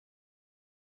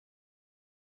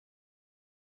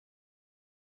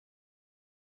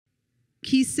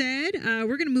He said,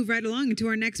 we're going to move right along into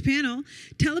our next panel.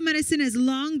 Telemedicine has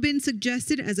long been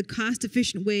suggested as a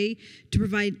cost-efficient way to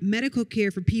provide medical care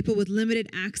for people with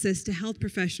limited access to health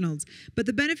professionals. But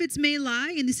the benefits may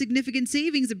lie in the significant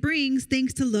savings it brings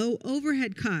thanks to low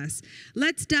overhead costs.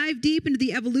 Let's dive deep into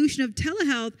the evolution of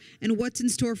telehealth and what's in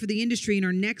store for the industry in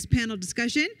our next panel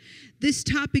discussion. This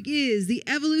topic is the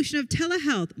evolution of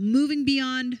telehealth, moving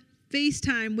beyond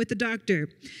FaceTime with the doctor.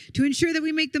 To ensure that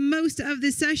we make the most of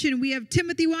this session, we have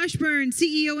Timothy Washburn,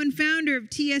 CEO and founder of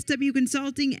TSW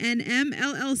Consulting and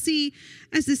MLLC,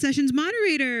 as the session's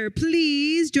moderator.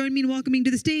 Please join me in welcoming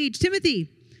to the stage Timothy.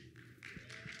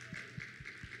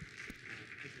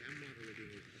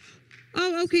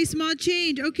 Oh, okay, small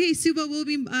change. Okay, Subha will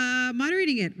be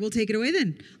moderating it. We'll take it away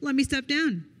then. Let me step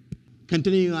down.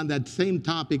 Continuing on that same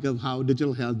topic of how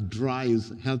digital health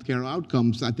drives healthcare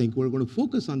outcomes, I think we're going to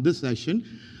focus on this session.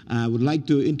 I would like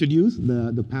to introduce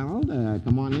the panel.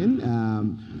 Come on in.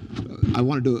 I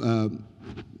wanted to,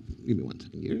 give me 1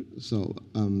 second here. So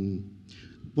I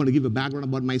want to give a background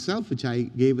about myself, which I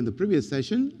gave in the previous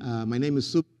session. My name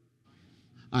is Subha.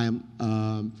 I am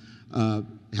a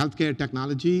healthcare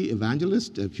technology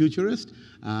evangelist, a futurist.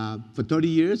 For 30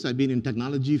 years, I've been in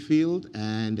technology field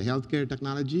and healthcare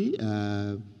technology,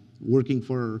 working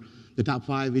for the top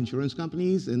 5 insurance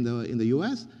companies in the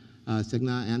U.S.,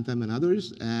 Cigna, Anthem, and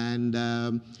others.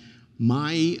 And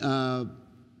my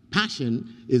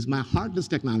passion is my heart is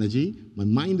technology, my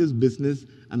mind is business,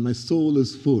 and my soul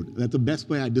is food. That's the best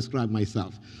way I describe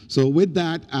myself. So with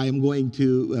that, I am going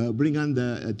to bring on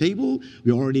the table.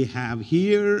 We already have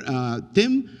here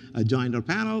Tim joined our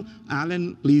panel.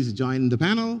 Alan, please join the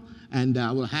panel. And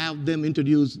I will have them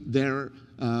introduce their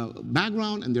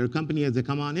background and their company as they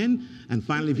come on in. And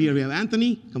finally, here we have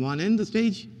Anthony. Come on in the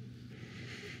stage.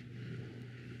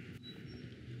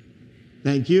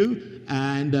 Thank you.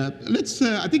 And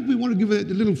I think we want to give a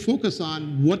little focus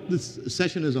on what this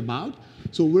session is about.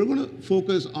 So we're going to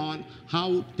focus on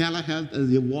how telehealth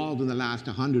has evolved in the last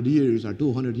 100 years, or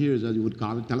 200 years, as you would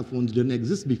call it. Telephones didn't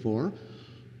exist before.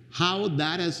 How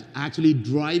that is actually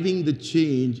driving the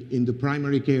change in the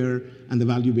primary care and the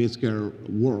value-based care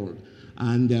world.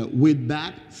 And with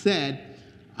that said,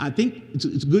 I think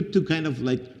it's good to kind of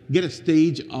like get a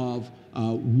stage of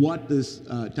what this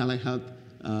telehealth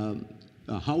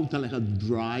how telehealth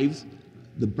drives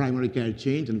the primary care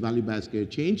change and value-based care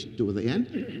change toward the end.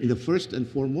 In the first and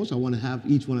foremost, I want to have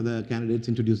each one of the candidates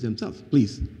introduce themselves.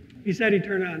 Please. He said he'd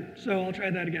turn on, so I'll try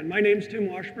that again. My name's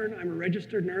Tim Washburn. I'm a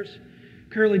registered nurse,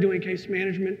 currently doing case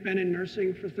management, been in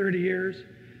nursing for 30 years,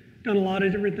 done a lot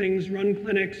of different things, run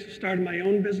clinics, started my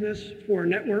own business for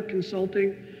network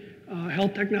consulting,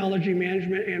 health technology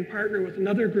management, and partner with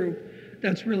another group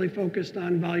that's really focused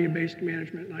on value-based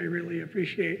management, and I really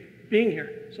appreciate being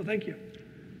here, so thank you.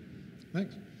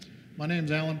 Thanks. My name's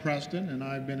Alan Preston, and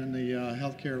I've been in the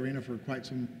healthcare arena for quite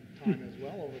some time as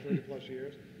well, over 30 plus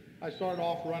years. I started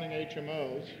off running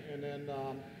HMOs, and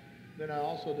then I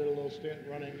also did a little stint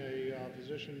running a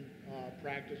physician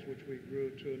practice, which we grew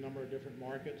to a number of different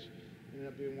markets. Ended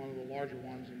up being one of the larger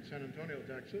ones in San Antonio,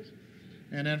 Texas.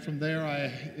 And then from there,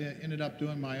 I ended up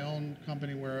doing my own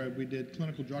company where we did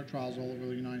clinical drug trials all over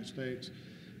the United States.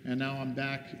 And now I'm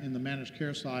back in the managed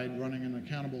care side, running an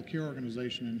accountable care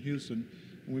organization in Houston.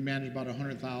 And we manage about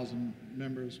 100,000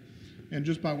 members. And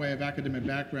just by way of academic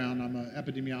background, I'm an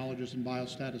epidemiologist and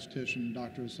biostatistician,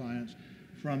 doctor of science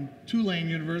from Tulane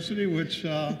University, which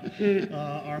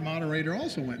our moderator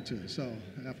also went to, so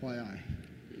FYI.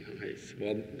 Nice.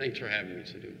 Well, thanks for having me,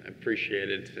 Sc.D. I appreciate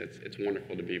it. It's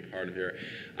wonderful to be a part of here.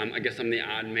 I guess I'm the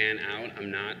odd man out. I'm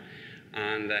not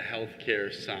on the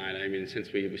healthcare side. I mean,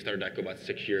 since we started DocGo about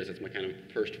 6 years, that's my kind of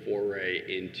first foray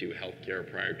into healthcare.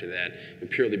 Prior to that, I've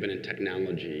purely been in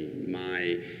technology.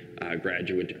 My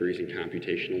graduate degrees in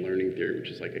computational learning theory, which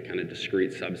is like a kind of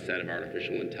discrete subset of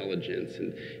artificial intelligence,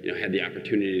 and had the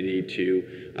opportunity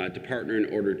to partner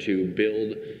in order to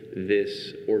build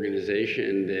this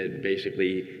organization that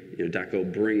basically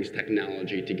DocGo brings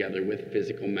technology together with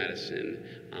physical medicine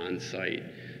on site.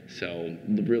 So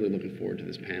really looking forward to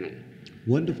this panel.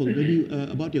 Wonderful. Maybe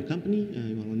about your company,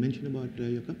 you want to mention about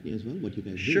your company as well, what you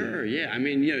guys do? Sure, yeah. I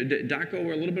mean, DocGo,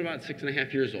 we're a little bit about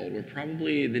 6.5 years old. We're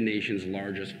probably the nation's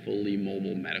largest fully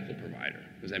mobile medical provider.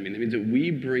 What does that mean? That means that we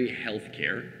bring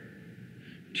healthcare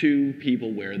to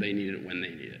people where they need it, when they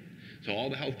need it. So all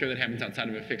the healthcare that happens outside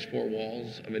of a fixed four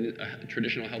walls of a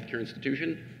traditional healthcare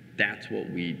institution, That's what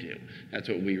we do. That's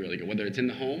what we really do, whether it's in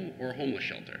the home or a homeless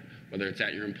shelter, whether it's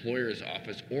at your employer's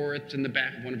office or it's in the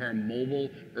back of one of our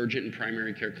mobile urgent and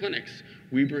primary care clinics.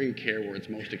 We bring care where it's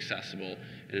most accessible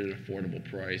and at an affordable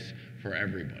price for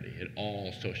everybody at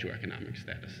all socioeconomic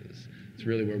statuses. It's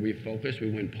really where we focus.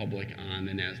 We went public on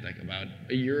the NASDAQ about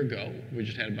a year ago. We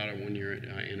just had about our 1-year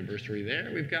anniversary there.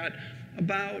 We've got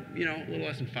about, a little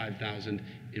less than 5,000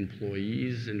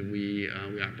 employees, and we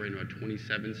operate in about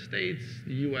 27 states,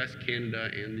 the US, Canada,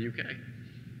 and the UK.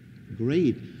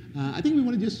 Great. I think we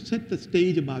want to just set the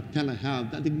stage about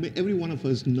telehealth. I think every one of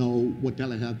us know what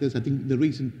telehealth is. I think the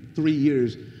recent 3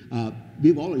 years,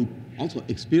 we've already also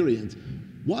experienced.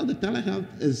 While the telehealth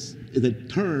is a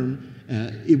term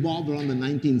evolved around the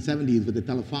 1970s with the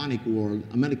telephonic world,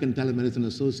 American Telemedicine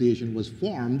Association was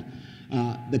formed.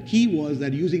 The key was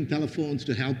that using telephones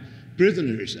to help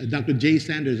prisoners. Dr. Jay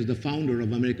Sanders is the founder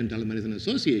of American Telemedicine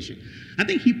Association. I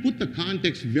think he put the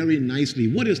context very nicely.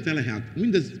 What is telehealth? I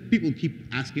mean, people keep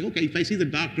asking, okay, if I see the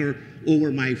doctor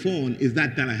over my phone, is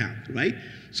that telehealth, right?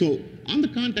 So on the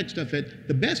context of it,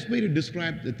 the best way to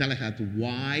describe the telehealth,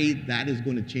 why that is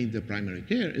going to change the primary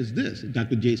care is this.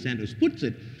 Dr. Jay Sanders puts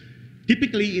it,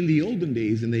 typically in the olden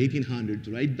days, in the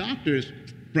 1800s, right, doctors,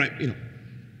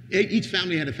 each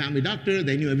family had a family doctor.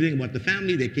 They knew everything about the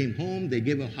family. They came home. They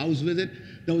gave a house visit.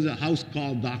 There was a house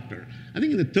call doctor. I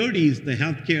think in the 30s, the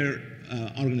healthcare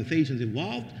organizations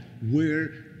evolved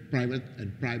where private,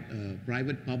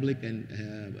 public, and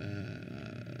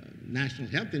national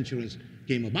health insurance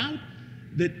came about.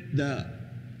 The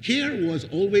care was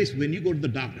always when you go to the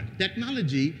doctor.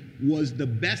 Technology was the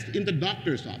best in the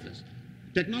doctor's office.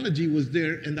 Technology was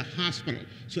there in the hospital.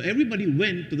 So everybody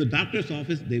went to the doctor's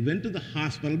office, they went to the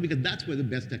hospital because that's where the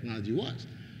best technology was.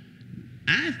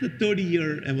 As the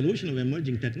 30-year evolution of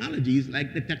emerging technologies,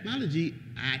 like the technology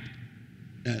at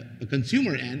a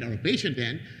consumer end or a patient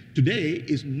end, today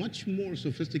is much more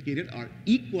sophisticated or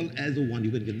equal as the one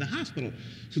you can get in the hospital.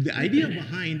 So the idea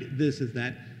behind this is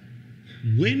that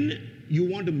when you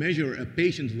want to measure a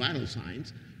patient's vital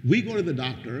signs, we go to the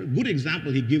doctor. A good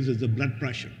example he gives is the blood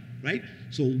pressure. Right?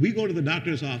 So we go to the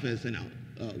doctor's office and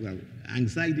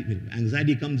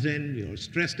anxiety comes in, you're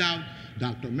stressed out,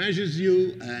 doctor measures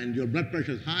you, and your blood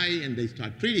pressure is high, and they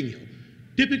start treating you.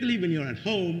 Typically, when you're at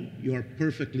home, you're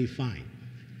perfectly fine.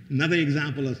 Another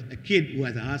example is a kid who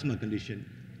has an asthma condition.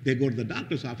 They go to the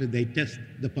doctor's office, they test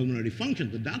the pulmonary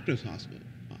function, the doctor's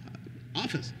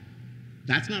office.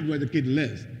 That's not where the kid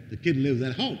lives. The kid lives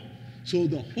at home. So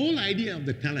the whole idea of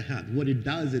the telehealth, what it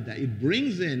does is that it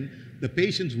brings in the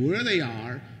patients where they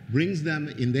are, brings them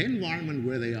in the environment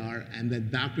where they are, and the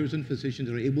doctors and physicians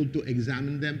are able to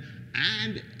examine them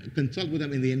and consult with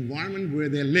them in the environment where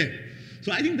they live.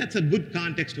 So I think that's a good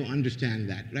context to understand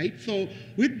that, right? So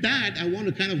with that, I want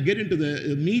to kind of get into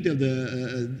the meat of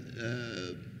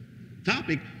the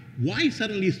topic. Why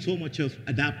suddenly so much of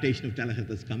adaptation of telehealth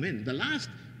has come in? The last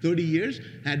 30 years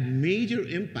had major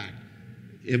impact.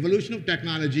 Evolution of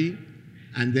technology,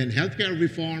 and then healthcare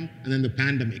reform, and then the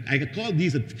pandemic. I could call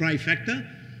these a trifecta.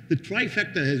 The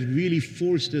trifecta has really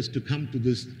forced us to come to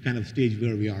this kind of stage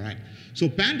where we are at. So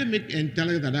pandemic and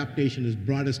telehealth adaptation has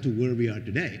brought us to where we are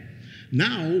today.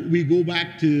 Now we go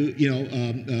back to,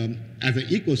 as an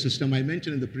ecosystem. I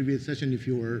mentioned in the previous session, if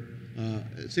you were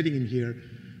sitting in here,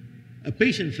 a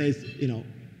patient says,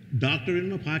 doctor in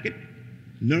my pocket,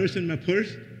 nurse in my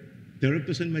purse,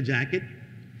 therapist in my jacket,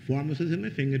 pharmacist in my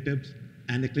fingertips,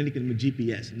 and the clinic in my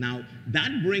GPS. Now,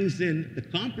 that brings in the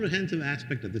comprehensive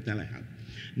aspect of the telehealth.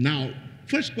 Now,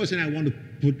 first question I want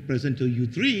to present to you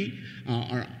three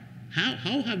are,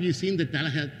 how have you seen the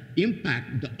telehealth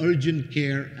impact the urgent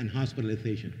care and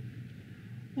hospitalization?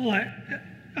 Well,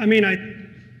 I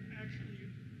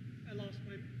lost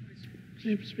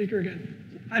my speaker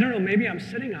again. I don't know, maybe I'm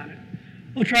sitting on it.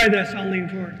 We'll try this, I'll lean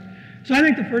forward. So I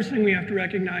think the first thing we have to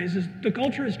recognize is the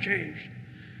culture has changed.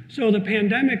 So the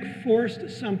pandemic forced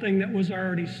something that was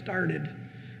already started.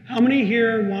 How many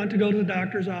here want to go to the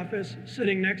doctor's office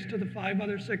sitting next to the 5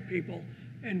 other sick people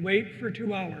and wait for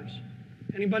 2 hours?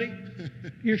 Anybody?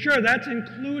 You're sure that's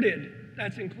included?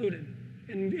 That's included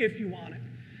if you want it.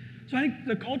 So I think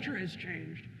the culture has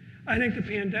changed. I think the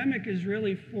pandemic has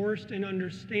really forced an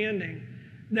understanding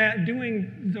that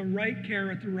doing the right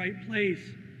care at the right place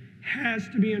has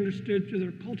to be understood through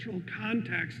their cultural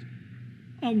context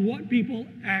of what people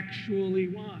actually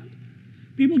want.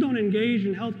 People don't engage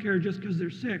in healthcare just because they're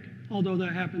sick, although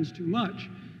that happens too much.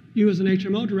 You as an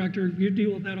HMO director, you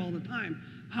deal with that all the time.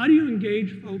 How do you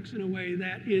engage folks in a way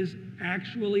that is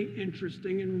actually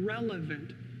interesting and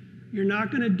relevant? You're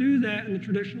not going to do that in the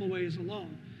traditional ways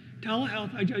alone.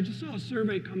 Telehealth, I just saw a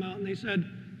survey come out and they said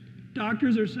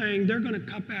doctors are saying they're going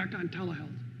to cut back on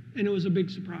telehealth, and it was a big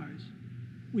surprise.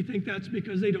 We think that's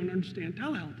because they don't understand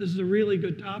telehealth. This is a really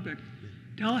good topic.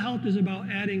 Telehealth is about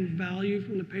adding value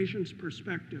from the patient's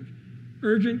perspective.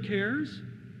 Urgent cares,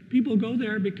 people go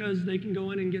there because they can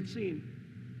go in and get seen.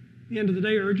 At the end of the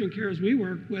day, urgent cares we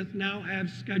work with now have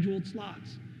scheduled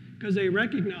slots because they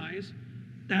recognize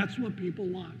that's what people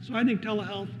want. So I think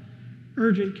telehealth,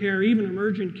 urgent care, even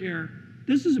emergent care,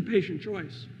 this is a patient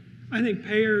choice. I think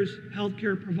payers,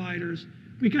 healthcare providers,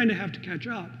 we kind of have to catch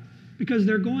up because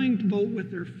they're going to vote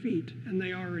with their feet, and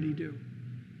they already do.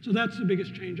 So that's the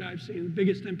biggest change I've seen, the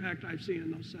biggest impact I've seen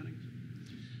in those settings.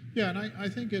 Yeah, and I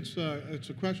think it's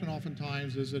a question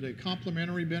oftentimes, is it a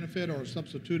complementary benefit or a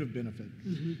substitutive benefit?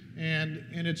 Mm-hmm.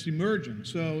 And it's emergent.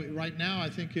 So right now I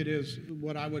think it is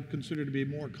what I would consider to be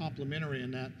more complementary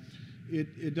in that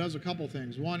it does a couple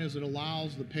things. One is it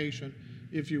allows the patient,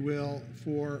 if you will,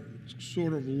 for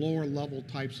sort of lower level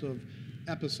types of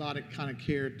episodic kind of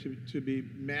care to be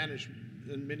managed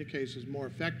in many cases more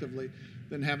effectively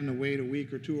than having to wait a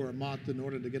week or two or a month in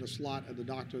order to get a slot at the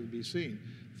doctor to be seen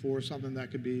for something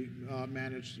that could be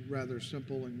managed rather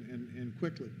simple and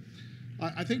quickly.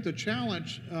 I think the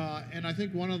challenge, and I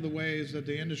think one of the ways that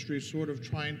the industry is sort of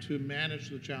trying to manage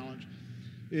the challenge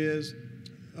is,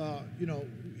 you know,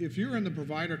 if you're in the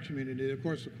provider community, of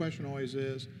course the question always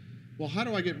is, well, how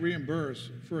do I get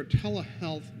reimbursed for a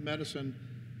telehealth medicine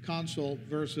consult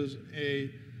versus a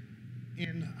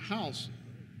in-house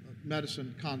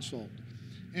medicine consult?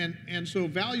 And so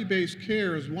value-based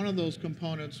care is one of those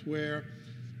components where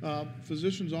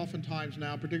physicians oftentimes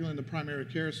now, particularly in the primary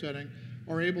care setting,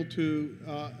 are able to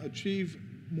achieve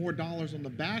more dollars on the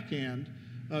back end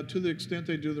to the extent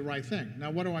they do the right thing. Now,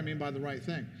 what do I mean by the right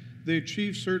thing? They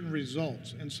achieve certain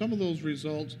results, and some of those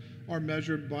results are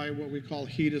measured by what we call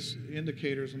HEDIS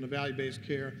indicators in the value-based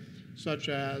care, such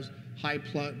as high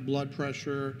blood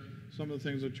pressure, some of the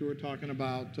things that you were talking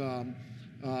about,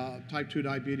 type 2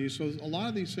 diabetes. So a lot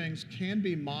of these things can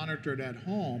be monitored at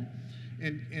home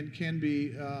and can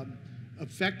be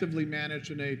effectively managed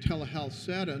in a telehealth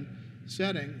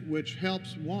setting, which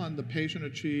helps, one, the patient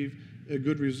achieve a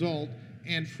good result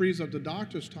and frees up the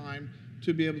doctor's time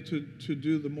to be able to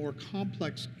do the more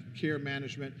complex care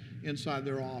management inside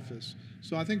their office.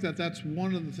 So I think that that's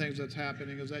one of the things that's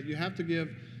happening, is that you have to give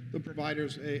the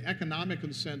providers an economic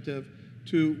incentive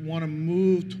to want to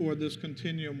move toward this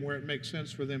continuum where it makes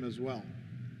sense for them as well.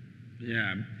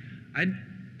 Yeah, I'd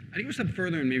go a step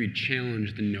further and maybe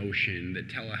challenge the notion that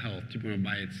telehealth 2.0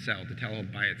 by itself, the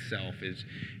telehealth by itself is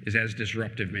as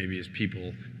disruptive maybe as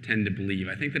people tend to believe.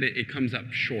 I think that it comes up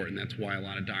short, and that's why a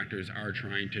lot of doctors are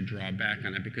trying to draw back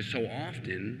on it, because so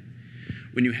often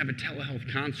when you have a telehealth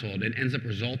consult, it ends up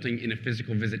resulting in a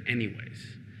physical visit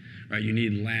anyways, right? You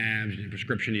need labs, you need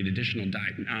prescription, you need additional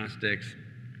diagnostics.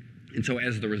 And so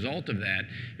as the result of that,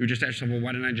 you just ask yourself, well,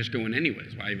 why didn't I just go in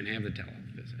anyways? Why even have the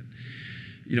telehealth visit?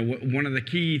 You know, one of the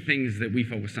key things that we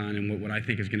focus on, and what I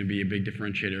think is going to be a big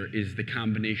differentiator, is the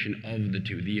combination of the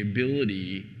two, the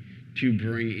ability to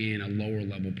bring in a lower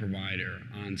level provider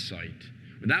on site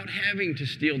without having to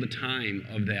steal the time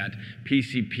of that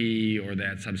PCP or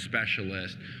that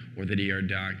subspecialist or the ER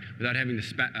doc, without having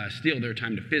to steal their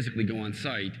time to physically go on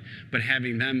site, but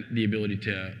having them the ability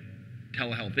to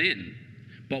telehealth in,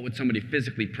 but with somebody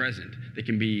physically present that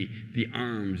can be the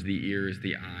arms, the ears,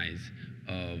 the eyes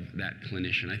of that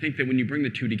clinician. I think that when you bring the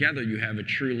two together, you have a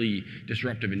truly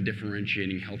disruptive and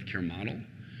differentiating healthcare model,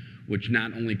 which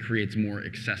not only creates more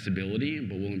accessibility,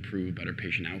 but will improve better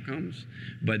patient outcomes.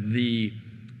 But the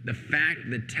fact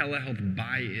that telehealth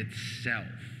by itself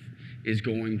is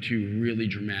going to really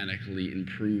dramatically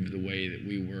improve the way that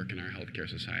we work in our healthcare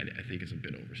society, I think is a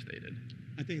bit overstated.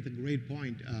 I think it's a great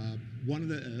point. One of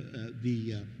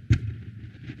the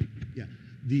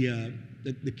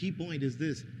key point is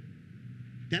this: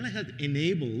 telehealth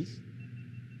enables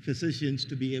physicians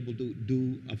to be able to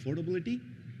do affordability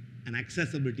and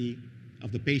accessibility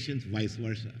of the patients, vice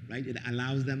versa, right? It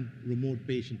allows them remote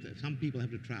patients. Some people have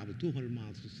to travel 200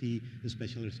 miles to see a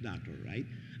specialist doctor, right?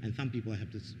 And some people have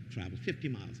to travel 50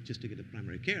 miles just to get a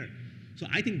primary care. So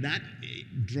I think that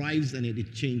drives and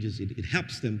it changes, it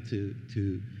helps them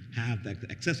to have that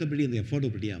accessibility and the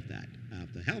affordability of that,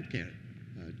 of the healthcare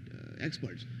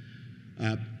experts.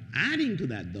 Adding to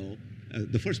that though,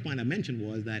 the first point I mentioned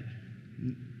was that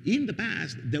in the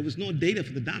past, there was no data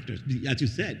for the doctors. As you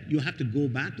said, you have to go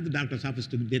back to the doctor's office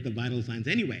to get the vital signs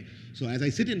anyway. So as I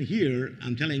sit in here,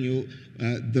 I'm telling you,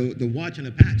 the watch and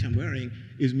the patch I'm wearing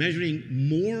is measuring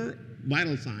more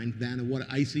vital signs than what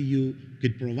ICU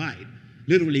could provide.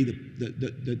 Literally,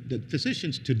 the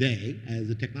physicians today, as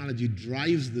the technology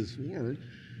drives this world,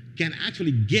 can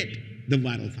actually get the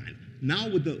vital signs. Now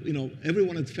with the,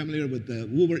 everyone is familiar with the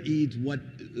Uber Eats, what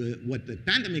the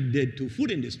pandemic did to food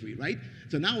industry, right?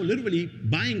 So now literally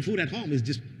buying food at home is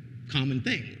just common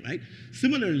thing, right?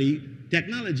 Similarly,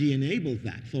 technology enables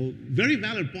that. So very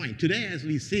valid point. Today, as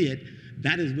we see it,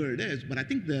 that is where it is. But I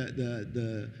think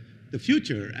the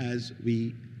future, as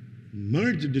we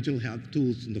merge the digital health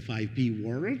tools in the 5P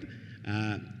world,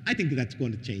 I think that's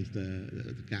going to change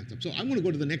the concept. So I want to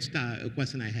go to the next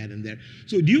question I had in there.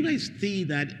 So do you guys see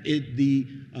that the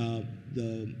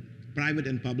private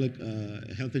and public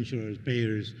health insurers,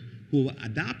 payers who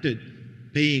adopted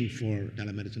paying for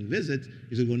telemedicine visits,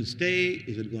 is it going to stay?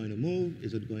 Is it going to move?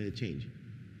 Is it going to change?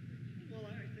 Well,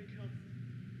 I think health.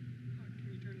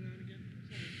 Can you turn it on again?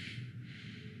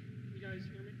 Sorry. You guys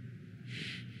hear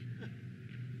me?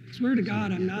 I swear to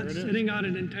God, I'm not sitting on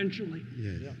it intentionally.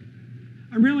 Yes. Yeah.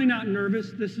 I'm really not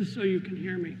nervous. This is so you can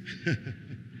hear me.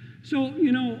 So,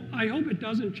 I hope it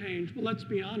doesn't change, but let's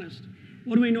be honest.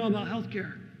 What do we know about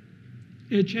healthcare?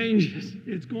 It changes.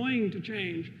 It's going to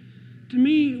change. To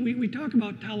me, we talk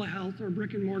about telehealth or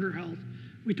brick and mortar health.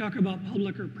 We talk about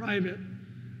public or private.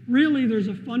 Really, there's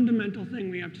a fundamental thing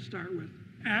we have to start with.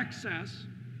 Access,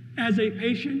 as a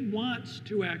patient wants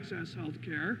to access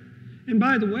healthcare. And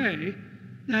by the way,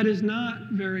 that is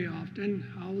not very often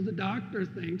how the doctor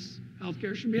thinks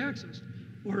healthcare should be accessed,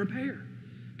 or a payer.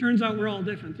 Turns out we're all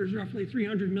different. There's roughly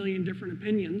 300 million different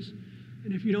opinions.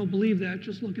 And if you don't believe that,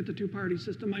 just look at the two-party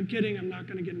system. I'm kidding, I'm not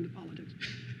going to get into politics.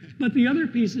 But the other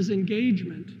piece is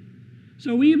engagement.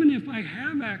 So even if I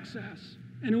have access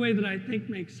in a way that I think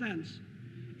makes sense,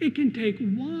 it can take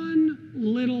one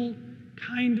little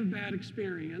kind of bad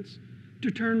experience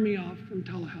to turn me off from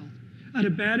telehealth. I had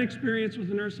a bad experience with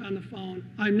a nurse on the phone.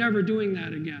 I'm never doing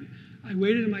that again. I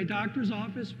waited in my doctor's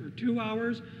office for 2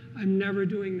 hours. I'm never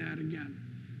doing that again.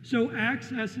 So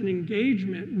access and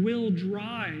engagement will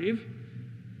drive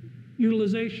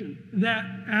utilization. That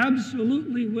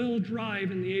absolutely will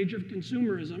drive in the age of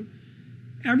consumerism.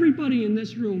 Everybody in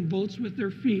this room votes with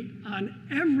their feet on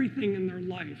everything in their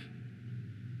life.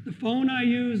 The phone I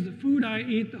use, the food I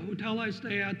eat, the hotel I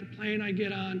stay at, the plane I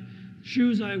get on,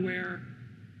 shoes I wear,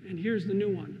 and here's the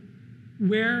new one.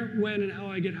 Where, when, and how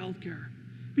I get health care.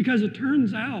 Because it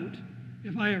turns out,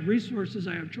 if I have resources,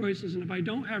 I have choices, and if I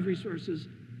don't have resources,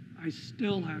 I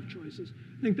still have choices.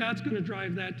 I think that's going to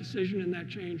drive that decision and that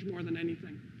change more than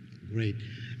anything. Great.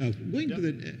 Going to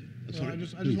the... sorry, I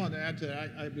just wanted to add to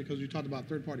that, because you talked about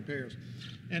third-party payers.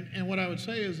 And what I would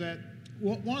say is that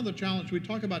one of the challenges, we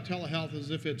talk about telehealth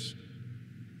as if it's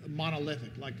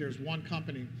monolithic, like there's one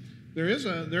company. There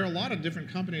are a lot of different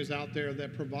companies out there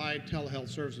that provide telehealth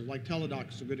services, like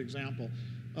Teladoc is a good example.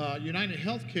 United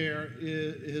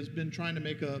Healthcare has been trying to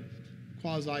make a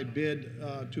quasi-bid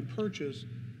to purchase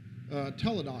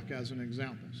Teladoc as an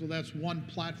example. So that's one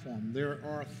platform. There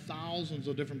are thousands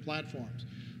of different platforms.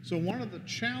 So one of the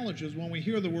challenges when we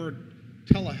hear the word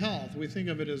telehealth, we think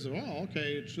of it as, oh,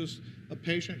 okay, it's just a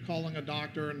patient calling a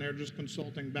doctor and they're just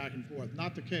consulting back and forth.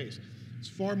 Not the case. It's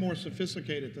far more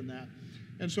sophisticated than that.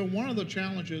 And so one of the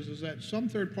challenges is that some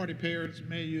third-party payers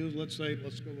may use, let's go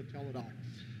with Teladoc.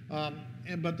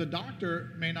 But the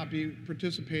doctor may not be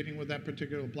participating with that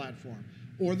particular platform,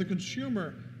 or the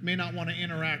consumer may not want to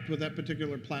interact with that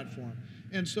particular platform.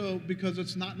 And so, because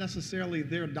it's not necessarily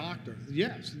their doctor,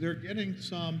 yes, they're getting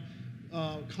some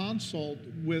consult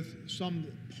with some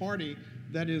party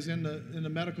that is in the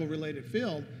medical-related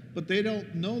field, but they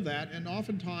don't know that, and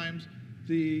oftentimes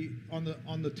on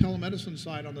the telemedicine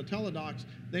side, on the teledocs,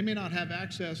 they may not have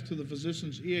access to the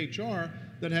physician's EHR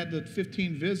that had the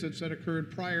 15 visits that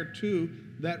occurred prior to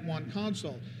that one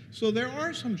consult. So there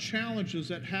are some challenges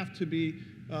that have to be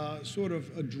sort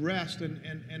of addressed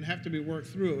and have to be worked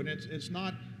through. And it's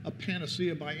not a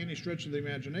panacea by any stretch of the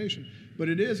imagination, but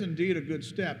it is indeed a good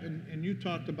step. And you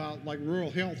talked about, like,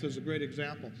 rural health is a great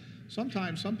example.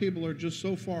 Sometimes some people are just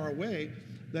so far away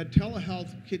that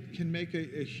telehealth can make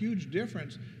a huge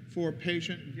difference for a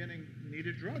patient getting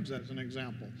needed drugs, as an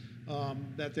example.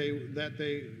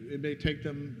 It may take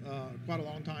them quite a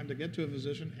long time to get to a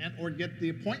physician or get the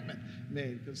appointment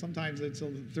made, because sometimes it's a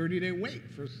 30-day wait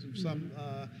for some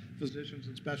physicians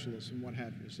and specialists and what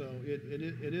have you. So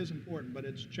it is important, but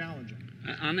it's challenging.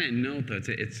 On that note, though,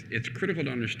 it's critical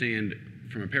to understand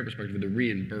from a payer perspective the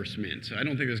reimbursement. So I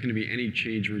don't think there's going to be any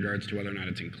change in regards to whether or not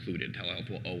it's included. Telehealth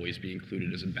will always be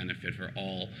included as a benefit for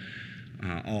all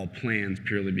plans,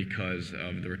 purely because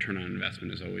of the return on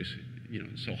investment is always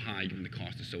so high given the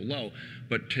cost is so low.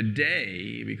 But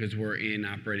today, because we're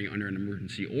operating under an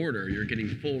emergency order, you're getting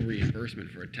full reimbursement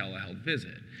for a telehealth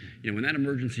visit. When that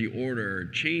emergency order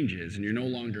changes and you're no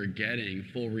longer getting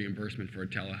full reimbursement for a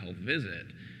telehealth visit,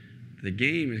 the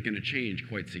game is going to change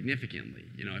quite significantly.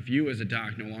 You know, if you as a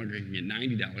doc no longer can get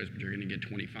 $90, but you're going to get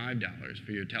 $25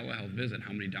 for your telehealth visit,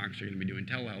 how many docs are going to be doing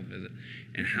telehealth visit,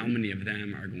 and how many of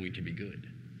them are going to be good?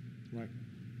 Right.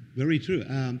 Very true.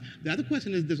 The other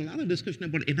question is, there's a lot of discussion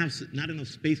about not enough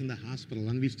space in the hospital,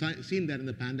 and we've seen that in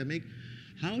the pandemic.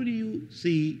 How do you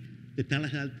see the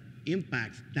telehealth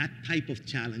impacts that type of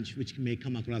challenge which may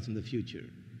come across in the future?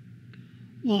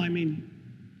 Well, I mean,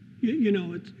 you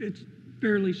know, it's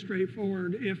fairly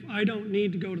straightforward. If I don't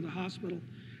need to go to the hospital,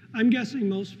 I'm guessing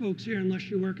most folks here, unless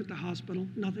you work at the hospital,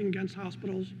 nothing against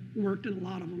hospitals, worked in a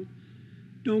lot of them,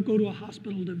 don't go to a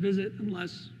hospital to visit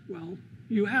unless, well,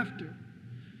 you have to.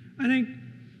 I think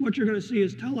what you're going to see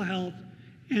is telehealth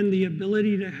and the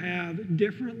ability to have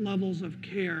different levels of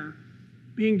care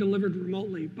being delivered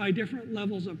remotely by different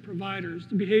levels of providers.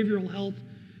 The behavioral health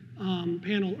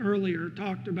panel earlier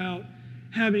talked about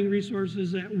having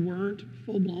resources that weren't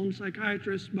full-blown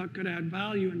psychiatrists but could add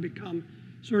value and become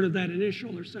sort of that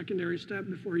initial or secondary step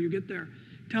before you get there.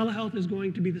 Telehealth is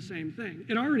going to be the same thing.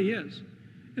 It already is.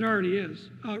 It already is.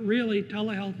 Really,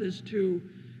 telehealth is to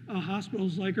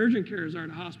hospitals like urgent cares are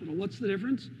to hospital. What's the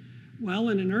difference? Well,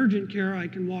 in an urgent care, I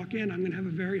can walk in, I'm going to have a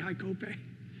very high copay.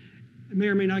 I may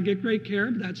or may not get great care,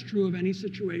 but that's true of any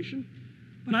situation.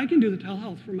 But I can do the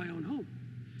telehealth from my own home.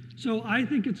 So I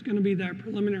think it's going to be that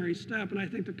preliminary step, and I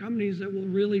think the companies that will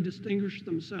really distinguish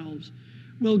themselves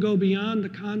will go beyond the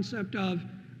concept of,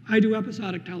 I do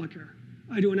episodic telecare,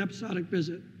 I do an episodic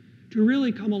visit, to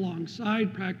really come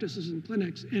alongside practices and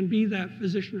clinics and be that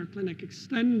physician or clinic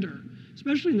extender,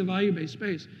 especially in the value-based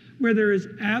space, where there is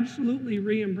absolutely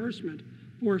reimbursement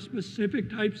for specific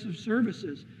types of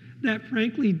services that,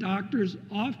 frankly, doctors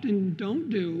often don't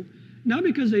do, not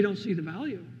because they don't see the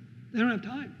value, they don't have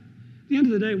time. At the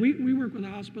end of the day, we work with a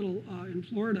hospital in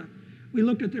Florida. We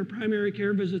looked at their primary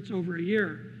care visits over a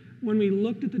year. When we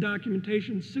looked at the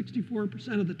documentation,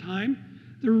 64% of the time,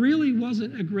 there really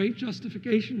wasn't a great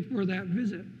justification for that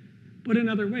visit. Put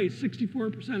another way,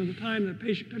 64% of the time the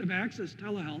patient could have accessed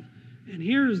telehealth. And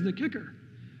here's the kicker.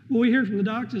 What we hear from the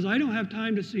docs is, I don't have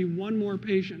time to see one more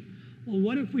patient. Well,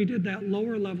 what if we did that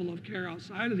lower level of care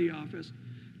outside of the office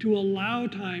to allow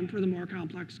time for the more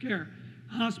complex care?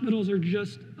 Hospitals are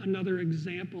just another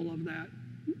example of that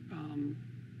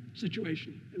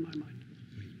situation in my mind.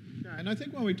 Yeah, and I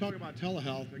think when we talk about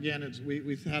telehealth, again,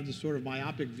 we have this sort of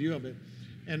myopic view of it.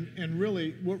 And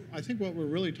really, I think what we're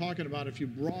really talking about, if you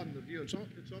broaden the view, it's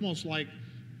almost like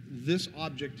this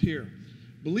object here.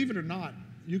 Believe it or not,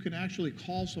 you can actually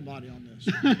call somebody on this.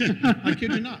 I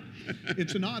kid you not.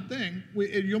 It's an odd thing.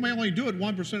 You may only do it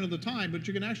 1% of the time, but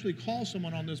you can actually call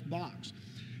someone on this box.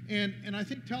 And I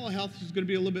think telehealth is going to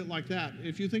be a little bit like that.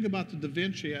 If you think about the Da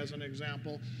Vinci as an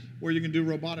example, where you can do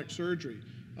robotic surgery,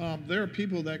 there are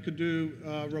people that could do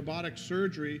robotic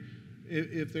surgery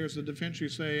if there's a Da Vinci,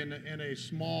 say, in a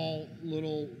small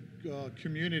little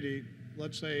community.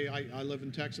 Let's say I live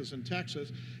in Texas,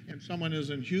 and someone is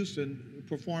in Houston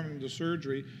performing the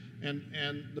surgery,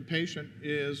 and the patient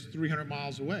is 300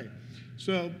 miles away.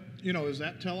 So, you know, is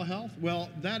that telehealth? Well,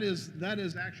 that is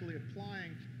actually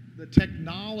applying the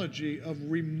technology of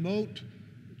remote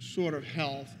sort of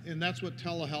health, and that's what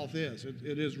telehealth is.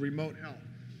 It is remote health,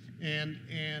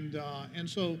 and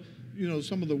so, you know,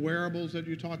 some of the wearables that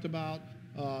you talked about,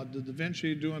 the Da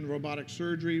Vinci doing robotic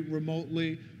surgery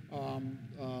remotely,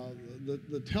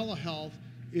 the telehealth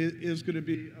is going to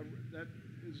be that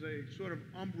is a sort of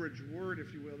umbrage word,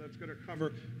 if you will, that's going to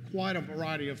cover quite a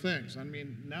variety of things. I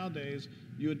mean, nowadays,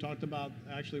 you had talked about,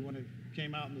 actually, when it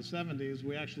came out in the 70s,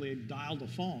 we actually dialed a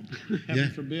phone.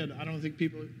 Heaven forbid. I don't think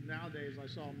people nowadays, I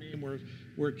saw a meme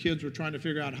where kids were trying to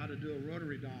figure out how to do a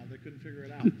rotary dial. They couldn't figure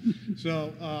it out.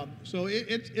 So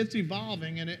it's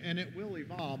evolving, and it will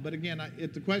evolve. But again,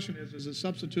 the question is it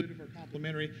substitutive or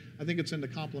complementary? I think it's in the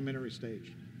complementary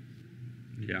stage.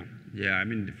 Yeah. I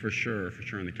mean, for sure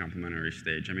in the complementary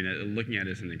stage. I mean, looking at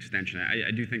it as an extension,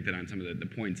 I do think that on some of the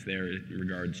points there in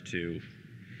regards to,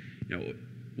 you know,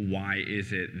 why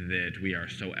is it that we are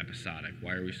so episodic?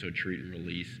 Why are we so treat and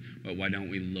release? But why don't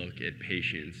we look at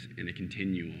patients in a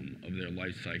continuum of their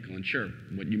life cycle? And sure,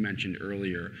 what you mentioned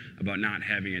earlier about not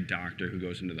having a doctor who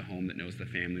goes into the home that knows the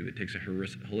family, that takes a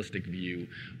holistic view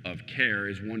of care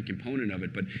is one component of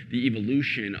it. But the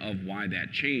evolution of why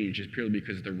that changed is purely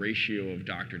because the ratio of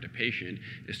doctor to patient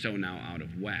is so now out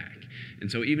of whack. And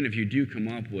so even if you do come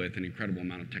up with an incredible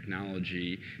amount of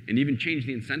technology and even change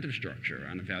the incentive structure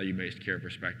on a value-based care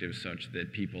perspective, perspective such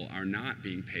that people are not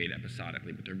being paid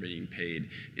episodically, but they're being paid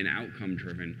in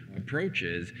outcome-driven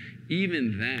approaches,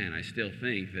 even then, I still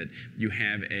think that you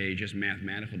have a just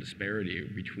mathematical disparity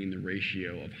between the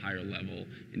ratio of higher-level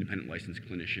independent licensed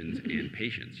clinicians and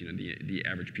patients. You know, the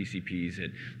average PCP is at,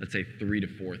 let's say, 3,000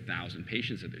 to 4,000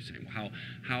 patients that they're saying. Well,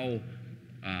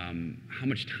 how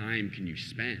much time can you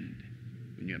spend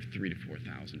when you have 3,000 to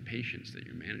 4,000 patients that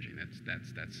you're managing?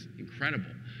 That's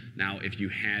incredible. Now, if you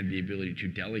had the ability to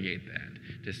delegate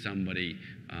that to somebody,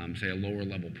 say a lower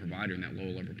level provider, and that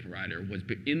lower level provider was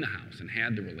in the house and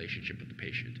had the relationship with the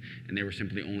patient, and they were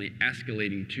simply only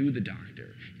escalating to the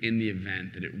doctor in the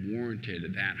event that it warranted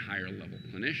that higher level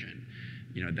clinician,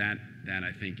 you know, that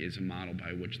I think is a model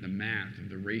by which the math of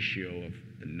the ratio of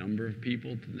the number of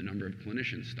people to the number of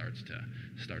clinicians starts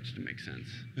to make sense.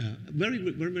 Very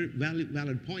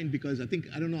valid point, because I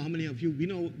don't know how many of you, we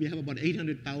know we have about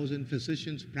 800,000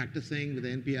 physicians practicing with the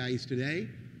NPIs today.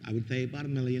 I would say about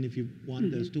 1 million if you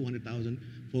want. There's 200,000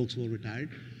 folks who are retired.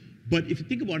 But if you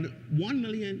think about it, 1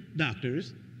 million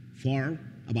doctors for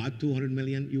about 200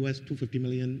 million US, 250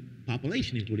 million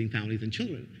population, including families and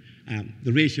children.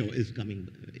 The ratio is coming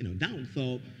down.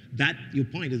 So that, your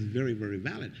point is very, very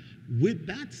valid. With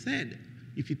that said,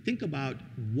 if you think about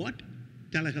what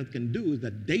telehealth can do, is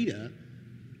that data,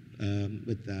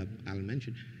 Alan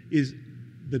mentioned, is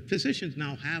the physicians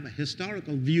now have a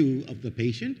historical view of the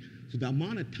patient. So the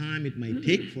amount of time it might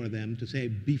take for them to say,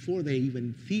 before they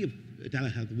even see a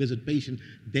telehealth visit patient,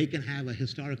 they can have a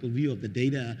historical view of the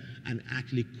data and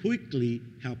actually quickly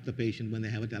help the patient when they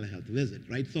have a telehealth visit,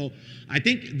 right? So I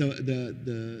think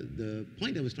the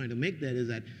point I was trying to make there is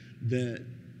that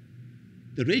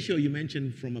the ratio you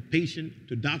mentioned from a patient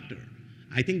to doctor,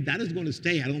 I think that is going to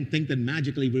stay. I don't think that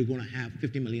magically we're going to have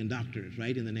 50 million doctors,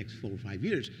 right, in the next 4 or 5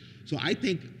 years. So I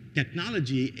think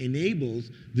technology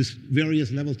enables this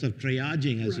various levels of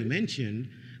triaging, as you mentioned,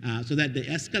 so that the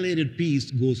escalated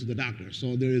piece goes to the doctor.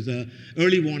 So there is a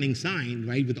early warning sign,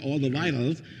 right, with all the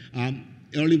vitals.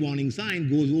 Early warning sign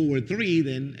goes over 3,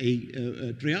 then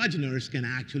a triage nurse can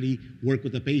actually work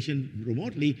with the patient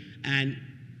remotely and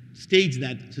stage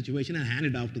that situation and hand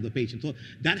it out to the patient. So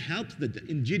that helps.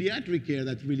 In geriatric care,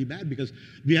 that's really bad, because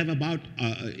we have about,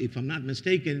 if I'm not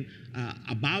mistaken,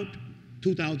 about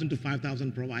 2,000 to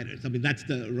 5,000 providers. I mean, that's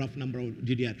the rough number of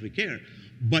geriatric care.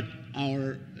 But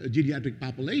our geriatric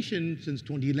population since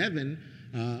 2011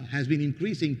 has been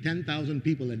increasing 10,000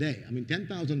 people a day. I mean,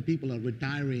 10,000 people are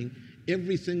retiring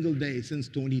every single day since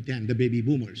 2010, the baby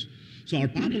boomers. So our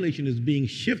population is being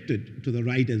shifted to the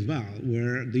right as well,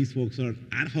 where these folks are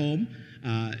at home,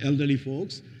 elderly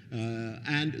folks.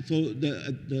 And so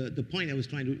the point I was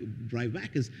trying to drive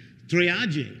back is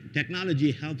triaging.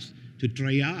 Technology helps to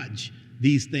triage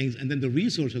these things, and then the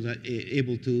resources are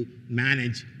able to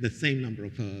manage the same number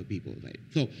of people, right?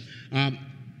 So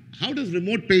how does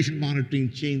remote patient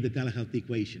monitoring change the telehealth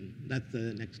equation? That's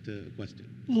the next question.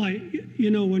 Well,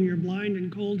 when you're blind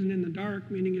and cold and in the dark,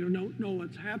 meaning you don't know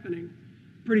what's happening,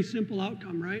 pretty simple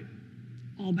outcome, right?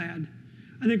 All bad.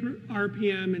 I think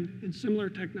RPM and similar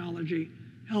technology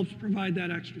helps provide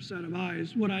that extra set of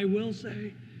eyes. What I will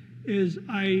say is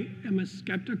I am a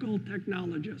skeptical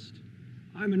technologist.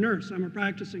 I'm a nurse, I'm a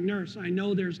practicing nurse. I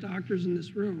know there's doctors in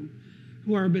this room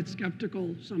who are a bit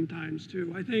skeptical sometimes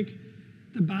too. I think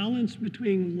the balance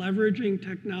between leveraging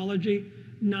technology,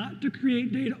 not to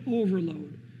create data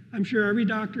overload. I'm sure every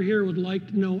doctor here would like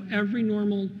to know every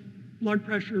normal blood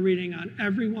pressure reading on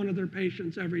every one of their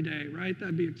patients every day, right?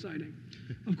 That'd be exciting.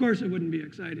 Of course it wouldn't be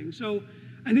exciting. So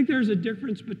I think there's a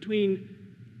difference between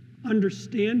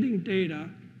understanding data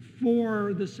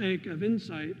for the sake of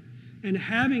insight and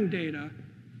having data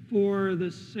for the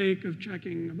sake of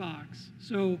checking a box.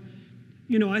 So,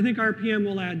 I think RPM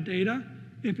will add data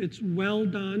if it's well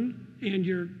done and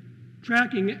you're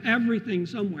tracking everything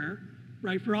somewhere,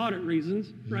 right, for audit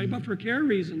reasons, right, but for care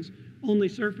reasons, only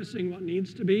surfacing what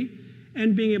needs to be,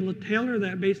 and being able to tailor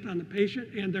that based on the patient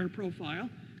and their profile.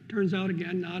 Turns out,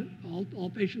 again, not all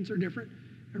patients are different.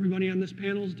 Everybody on this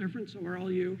panel is different, so are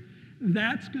all you.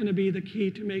 That's going to be the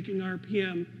key to making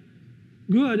RPM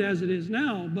good as it is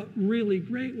now, but really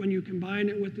great when you combine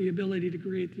it with the ability to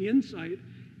create the insight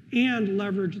and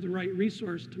leverage the right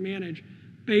resource to manage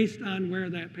based on where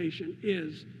that patient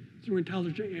is through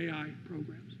intelligent AI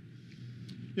programs.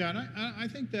 Yeah, and I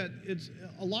think that it's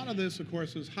a lot of this, of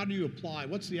course, is how do you apply?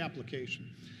 What's the application?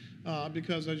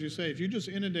 Because as you say, if you just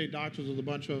inundate doctors with a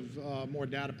bunch of more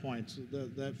data points,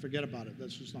 forget about it.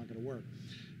 That's just not going to work.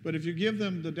 But if you give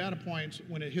them the data points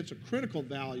when it hits a critical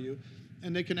value,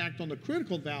 and they can act on the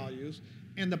critical values,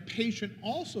 and the patient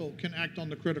also can act on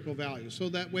the critical value. So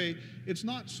that way, it's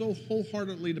not so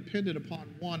wholeheartedly dependent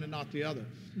upon one and not the other,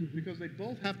 because they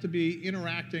both have to be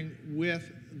interacting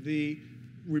with the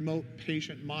remote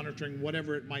patient monitoring,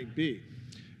 whatever it might be.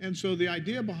 And so the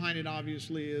idea behind it,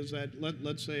 obviously, is that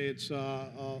let's say it's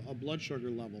a blood sugar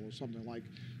level or something like.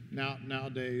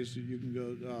 Nowadays, you can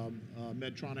go,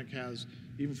 Medtronic has,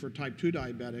 even for type 2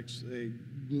 diabetics, a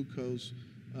glucose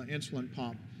insulin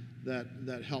pump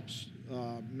that helps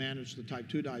manage the type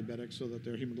 2 diabetics so that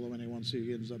their hemoglobin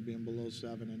A1C ends up being below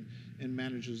 7 and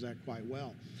manages that quite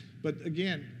well. But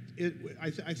again,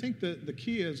 I think the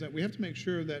key is that we have to make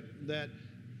sure that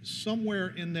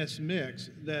somewhere in this mix,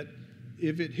 that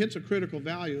if it hits a critical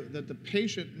value, that the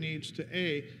patient needs to,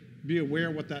 A, be aware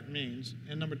what that means,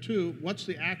 and number two, what's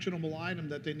the actionable item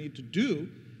that they need to do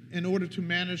in order to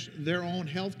manage their own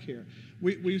health care.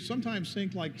 We sometimes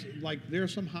think like they're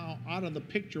somehow out of the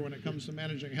picture when it comes to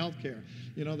managing health care.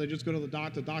 You know, they just go to the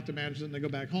doctor manages it, and they go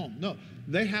back home. No,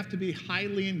 they have to be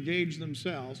highly engaged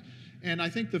themselves. And I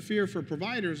think the fear for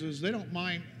providers is they don't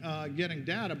mind getting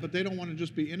data, but they don't want to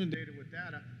just be inundated with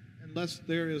data unless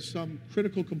there is some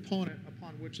critical component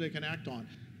upon which they can act on.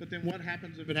 But then what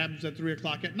happens if it happens at 3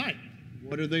 o'clock at night?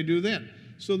 What do they do then?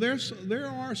 So there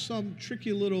are some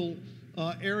tricky little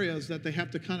areas that they have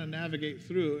to kind of navigate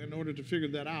through in order to figure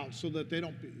that out, so that they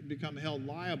don't become held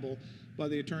liable by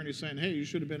the attorney saying, hey, you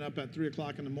should have been up at 3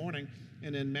 o'clock in the morning,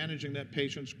 and then managing that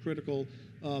patient's critical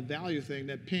value thing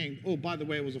that pinged. Oh, by the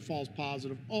way, it was a false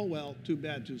positive. Oh, well, too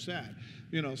bad, too sad.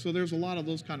 You know, so there's a lot of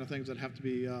those kind of things that have to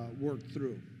be worked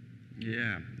through.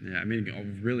 Yeah, I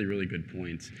mean, really, really good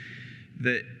points.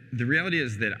 The reality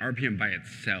is that RPM by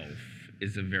itself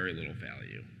is of very little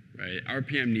value, right?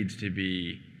 RPM needs to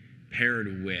be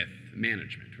paired with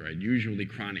management, right? Usually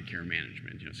chronic care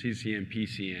management, you know, CCM,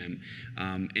 PCM,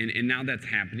 and now that's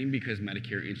happening because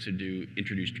Medicare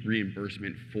introduced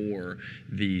reimbursement for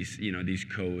these, you know, these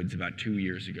codes about 2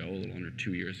 years ago, a little under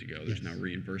 2 years ago. There's now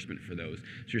reimbursement for those.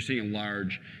 So you're seeing a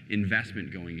large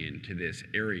investment going into this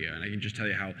area, and I can just tell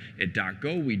you how at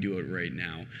DocGo we do it right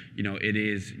now. You know, it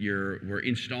is we're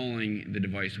installing the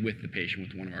device with the patient,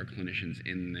 with one of our clinicians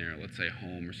in their, let's say,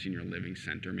 home or senior living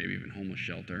center, maybe even homeless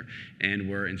shelter, and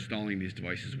we're installing these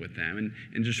devices with them.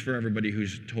 And just for everybody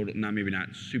who's maybe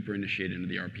not super initiated into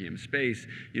the RPM space,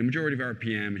 you know, majority of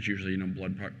RPM is usually, you know,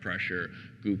 blood pressure,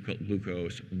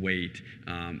 glucose, weight,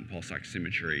 pulse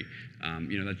oximetry.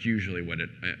 You know, that's usually what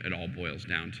it all boils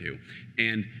down to.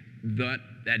 And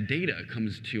that data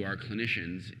comes to our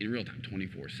clinicians in real time,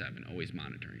 24/7, always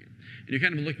monitoring it. And you're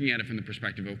kind of looking at it from the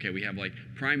perspective, okay, we have like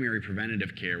primary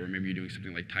preventative care where maybe you're doing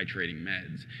something like titrating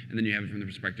meds. And then you have it from the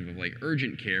perspective of like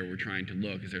urgent care, we're trying to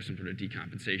look, is there some sort of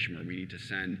decompensation where we need to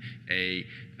send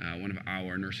one of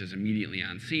our nurses immediately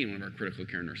on scene, one of our critical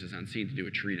care nurses on scene to do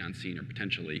a treat on scene, or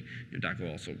potentially, you know, DocGo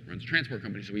also runs a transport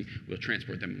company, so we'll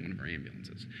transport them in one of our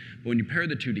ambulances. But when you pair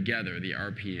the two together, the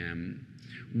RPM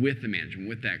with the management,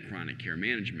 with that chronic care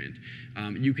management,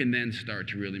 you can then start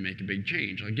to really make a big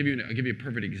change. I'll give you a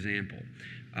perfect example.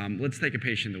 Let's take a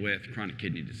patient with chronic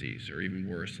kidney disease, or even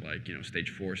worse, like, you know, stage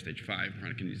 4, stage 5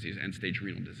 chronic kidney disease, and stage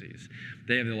renal disease.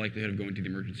 They have the likelihood of going to the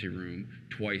emergency room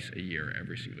twice a year,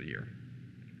 every single year.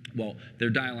 Well,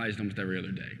 they're dialyzed almost every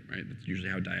other day, right? That's usually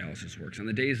how dialysis works. On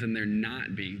the days when they're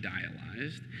not being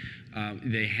dialyzed,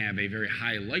 they have a very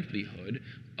high likelihood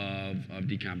of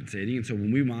decompensating. And so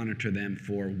when we monitor them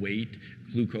for weight,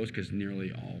 glucose, because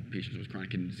nearly all patients with chronic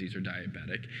kidney disease are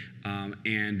diabetic,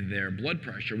 and their blood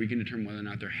pressure, we can determine whether or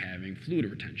not they're having fluid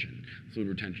retention. Fluid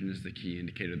retention is the key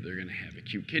indicator that they're going to have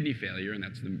acute kidney failure, and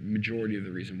that's the majority of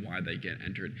the reason why they get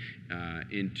entered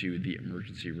into the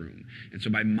emergency room. And so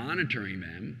by monitoring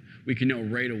them, we can know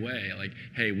right away, like,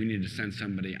 hey, we need to send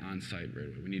somebody on site right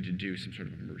away. We need to do some sort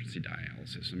of emergency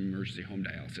dialysis, some emergency home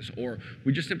dialysis. Or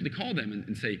we just simply call them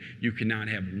and say, you cannot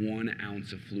have 1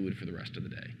 ounce of fluid for the rest of the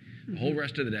day. The whole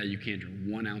rest of the day, you can't drink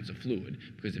 1 ounce of fluid,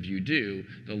 because if you do,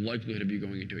 the likelihood of you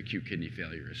going into acute kidney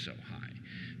failure is so high.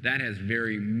 That has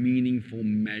very meaningful,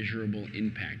 measurable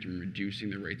impact in reducing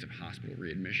the rates of hospital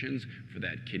readmissions for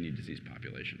that kidney disease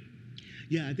population.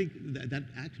 Yeah, I think that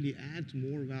actually adds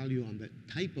more value on the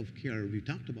type of care we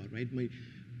talked about, right? My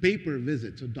pay-per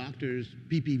visit, so doctors,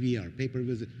 PPVR, pay-per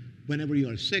visit. Whenever you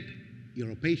are sick,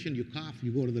 you're a patient, you cough,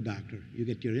 you go to the doctor. You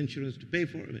get your insurance to pay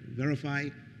for it, verify,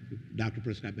 doctor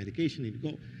prescribed medication, you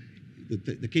go.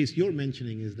 The case you're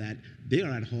mentioning is that they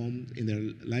are at home in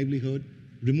their livelihood,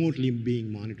 remotely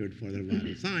being monitored for their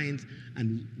vital signs,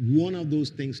 and one of those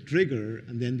things trigger,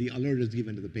 and then the alert is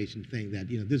given to the patient saying that,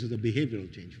 you know, this is a behavioral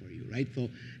change for you, right? So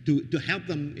to help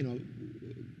them, you know,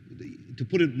 to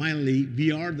put it mildly,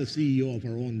 we are the CEO of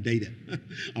our own data,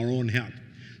 our own health.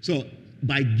 So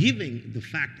by giving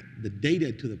the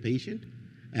data to the patient,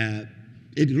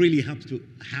 it really helps to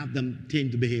have them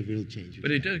change the behavioral change.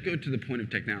 But it does go to the point of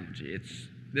technology.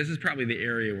 This is probably the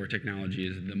area where technology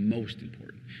is the most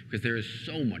important, because there is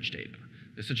so much data.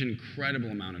 There's such an incredible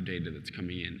amount of data that's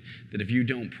coming in that if you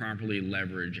don't properly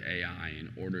leverage AI in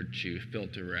order to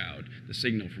filter out the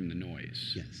signal from the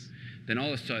noise, Yes. then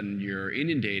all of a sudden you're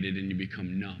inundated and you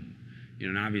become numb.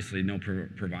 And obviously no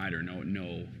provider,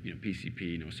 no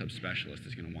PCP, no subspecialist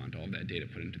is going to want all of that data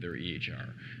put into their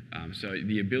EHR. So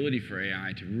the ability for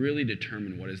AI to really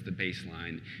determine what is the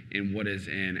baseline and what is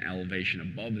an elevation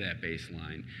above that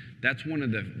baseline, that's one of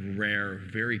the rare,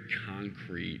 very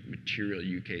concrete material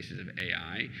use cases of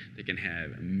AI that can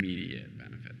have immediate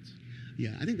benefits.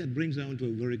 Yeah, I think that brings down to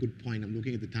a very good point. I'm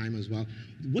looking at the time as well.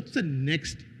 What's the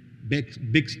next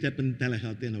big step in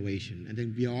telehealth innovation? And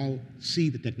then we all see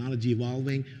the technology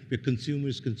evolving. We're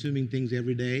consumers consuming things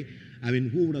every day. I mean,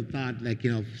 who would have thought,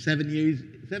 7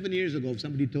 years ago, if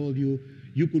somebody told you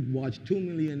you could watch 2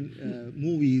 million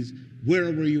movies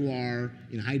wherever you are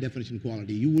in high definition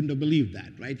quality, you wouldn't have believed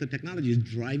that, right? The technology is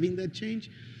driving that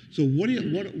change. So what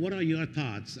are your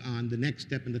thoughts on the next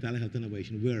step in the telehealth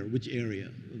innovation? Which area?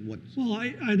 Well,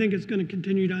 I think it's going to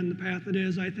continue down the path it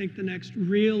is. I think the next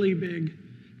really big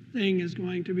thing is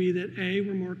going to be that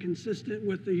we're more consistent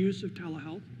with the use of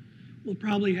telehealth. We'll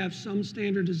probably have some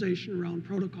standardization around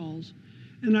protocols.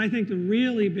 And I think the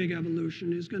really big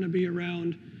evolution is going to be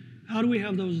around how do we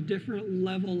have those different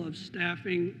level of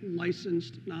staffing,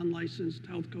 licensed, non-licensed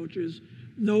health coaches,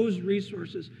 those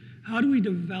resources. How do we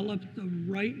develop the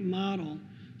right model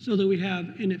so that we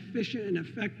have an efficient and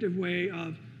effective way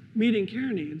of meeting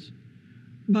care needs,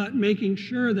 but making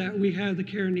sure that we have the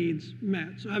care needs met.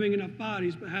 So having enough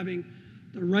bodies, but having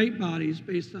the right bodies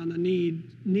based on the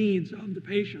needs of the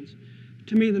patients.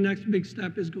 To me, the next big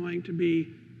step is going to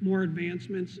be more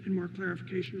advancements and more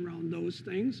clarification around those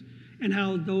things and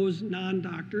how those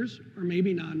non-doctors, or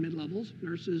maybe non-mid-levels,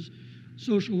 nurses,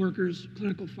 social workers,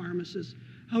 clinical pharmacists,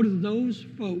 how do those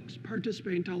folks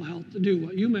participate in telehealth to do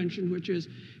what you mentioned, which is,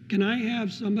 can I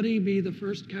have somebody be the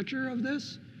first catcher of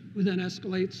this, who then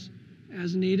escalates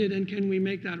as needed, and can we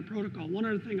make that a protocol? One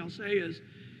other thing I'll say is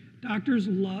doctors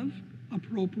love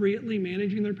appropriately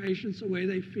managing their patients the way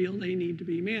they feel they need to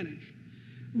be managed,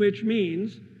 which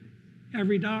means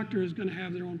every doctor is going to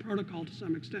have their own protocol to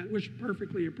some extent, which is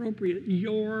perfectly appropriate.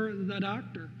 You're the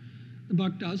doctor. The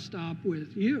buck does stop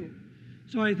with you.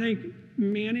 So I think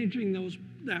managing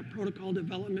that protocol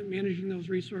development, managing those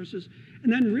resources,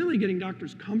 and then really getting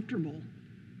doctors comfortable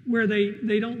where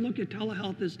they don't look at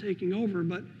telehealth as taking over,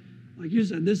 but like you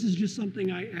said, this is just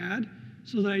something I add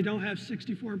so that I don't have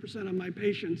 64% of my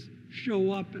patients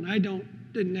show up and I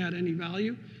didn't add any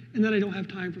value, and then I don't have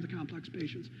time for the complex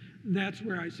patients. That's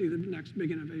where I see the next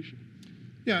big innovation.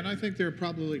 Yeah, and I think there are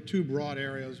probably two broad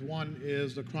areas. One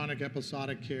is the chronic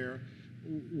episodic care,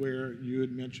 where you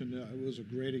had mentioned it was a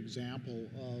great example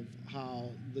of how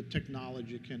the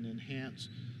technology can enhance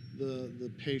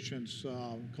the patient's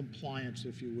compliance,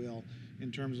 if you will,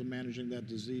 in terms of managing that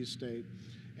disease state.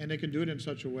 And they can do it in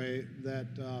such a way that,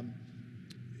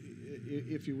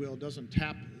 if you will, doesn't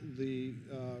tap the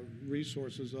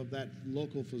resources of that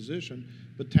local physician,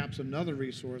 but taps another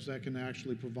resource that can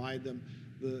actually provide them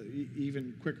the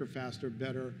even quicker, faster,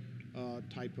 better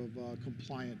type of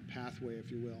compliant pathway,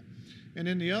 if you will. And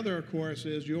then the other, of course,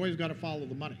 is you always got to follow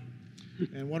the money.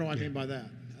 And what do I mean by that?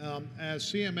 As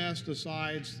CMS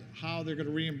decides how they're going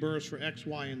to reimburse for X,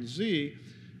 Y, and Z,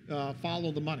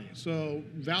 follow the money. So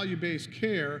value-based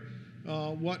care,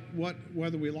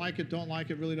 whether we like it, don't like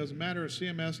it, really doesn't matter.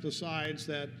 CMS decides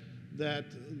that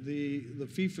the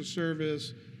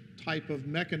fee-for-service type of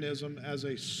mechanism as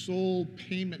a sole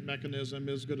payment mechanism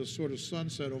is going to sort of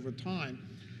sunset over time,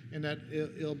 and that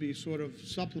it'll be sort of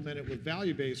supplemented with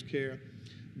value-based care.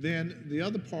 Then the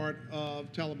other part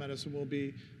of telemedicine will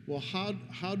be, well,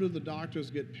 how do the doctors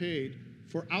get paid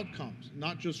for outcomes,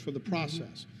 not just for the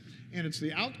process? And it's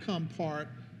the outcome part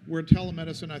where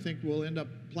telemedicine, I think, will end up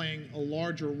playing a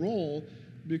larger role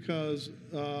because,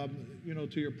 to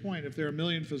your point, if there are 1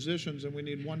 million physicians and we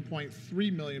need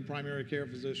 1.3 million primary care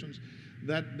physicians,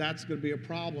 that's going to be a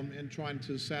problem in trying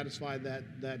to satisfy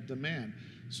that demand.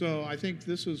 So I think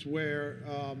this is where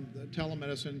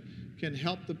telemedicine can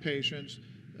help the patients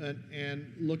and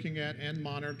looking at and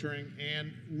monitoring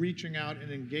and reaching out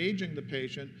and engaging the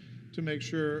patient to make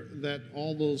sure that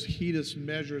all those HEDIS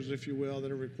measures, if you will, that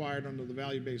are required under the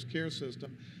value-based care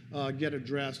system get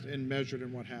addressed and measured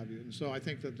and what have you. And so I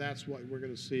think that's what we're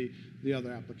going to see the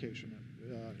other application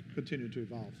continue to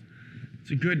evolve.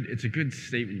 It's a good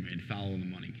statement you made, follow the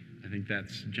money. I think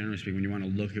that's, generally speaking, when you want to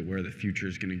look at where the future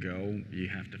is going to go, you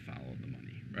have to follow the money.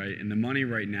 right? And the money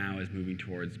right now is moving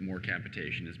towards more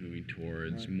capitation, is moving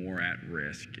towards more at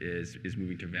risk, is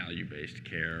moving to value-based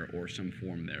care or some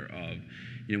form thereof.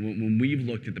 You know, when we've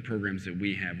looked at the programs that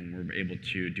we have, when we're able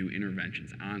to do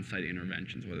interventions, on-site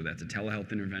interventions, whether that's a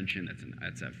telehealth intervention,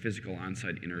 that's a physical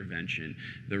on-site intervention,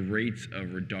 the rates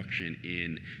of reduction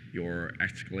in your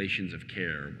escalations of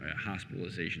care,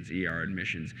 hospitalizations, ER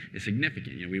admissions is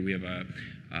significant. You know, we have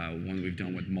one that we've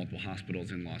done with multiple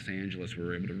hospitals in Los Angeles where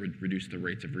we're able to reduce the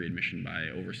rates of readmission by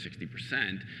over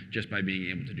 60% just by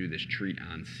being able to do this treat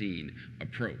on scene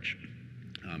approach.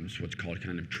 It's what's called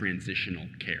kind of transitional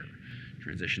care,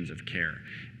 transitions of care.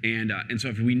 And so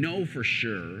if we know for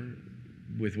sure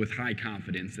with high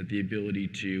confidence that the ability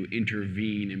to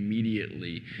intervene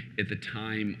immediately at the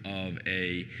time of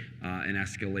an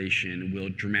escalation will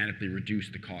dramatically reduce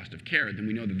the cost of care, then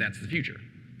we know that that's the future.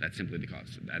 That's simply the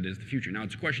cost. That is the future. Now,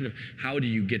 it's a question of how do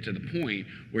you get to the point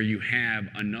where you have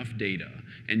enough data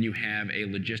and you have a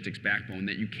logistics backbone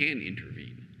that you can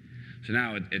intervene. So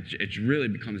now it really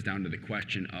becomes down to the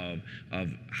question of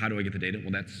how do I get the data?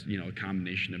 Well, that's, you know, a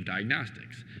combination of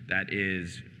diagnostics. That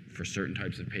is, for certain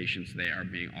types of patients, they are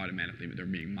being they're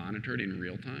being monitored in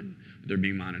real time. They're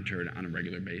being monitored on a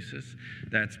regular basis.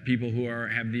 That's people who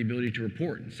have the ability to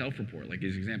report and self-report. Like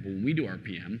as an example, when we do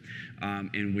RPM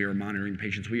and we are monitoring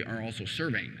patients, we are also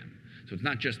surveying them. So it's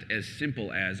not just as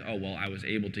simple as, oh, well, I was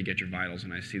able to get your vitals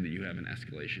and I see that you have an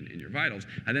escalation in your vitals.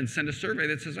 I then send a survey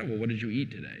that says, oh, well, what did you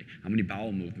eat today? How many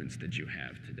bowel movements did you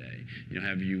have today? You know,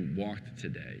 have you walked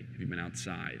today? Have you been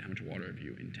outside? How much water have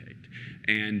you intaked?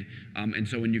 And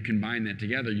so when you combine that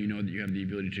together, you know that you have the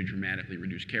ability to dramatically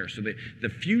reduce care. So the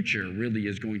future really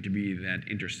is going to be that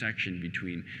intersection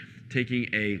between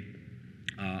taking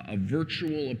a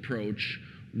virtual approach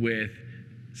with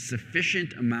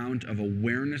sufficient amount of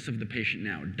awareness of the patient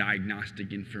now,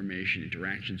 diagnostic information,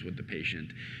 interactions with the patient,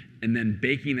 and then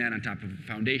baking that on top of a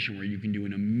foundation where you can do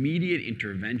an immediate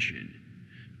intervention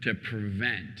to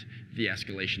prevent the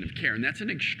escalation of care. And that's an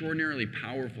extraordinarily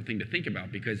powerful thing to think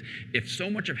about, because if so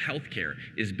much of healthcare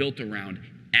is built around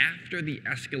after the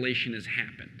escalation has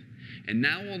happened, and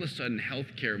now all of a sudden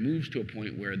healthcare moves to a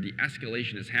point where the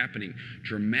escalation is happening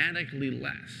dramatically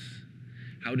less,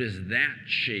 how does that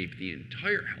shape the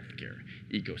entire healthcare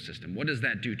ecosystem? What does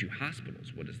that do to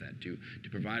hospitals? What does that do to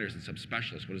providers and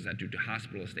subspecialists? What does that do to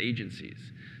hospitalist agencies?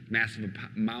 Massive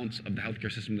amounts of the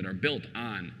healthcare system that are built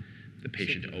on the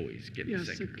patient always getting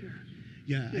sicker.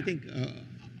 Yeah, I think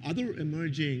other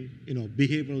emerging,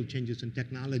 behavioral changes in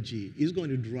technology is going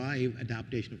to drive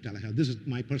adaptation of telehealth. This is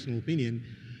my personal opinion,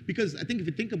 because I think if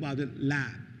you think about it,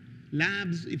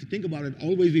 labs, if you think about it,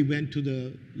 always we went to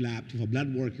the lab for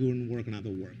blood work, urine work, and other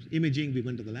works. Imaging, we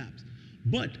went to the labs.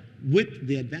 But with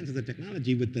the advance of the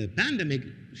technology, with the pandemic,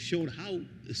 showed how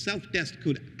self-test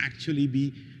could actually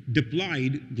be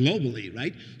deployed globally,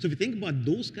 right? So if you think about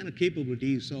those kind of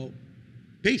capabilities, so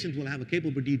patients will have a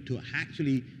capability to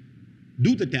actually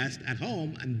do the test at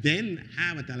home and then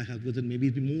have a telehealth visit, maybe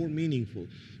be more meaningful.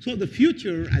 So the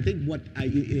future, I think what I,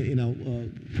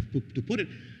 to put it,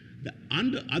 the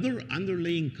other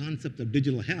underlying concept of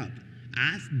digital health,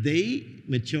 as they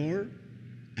mature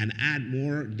and add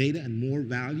more data and more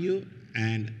value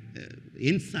and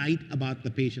insight about the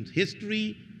patient's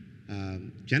history,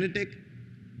 genetic,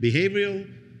 behavioral,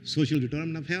 social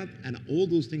determinant of health, and all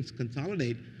those things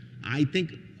consolidate, I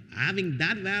think having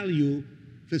that value,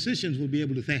 physicians will be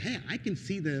able to say, hey, I can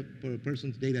see the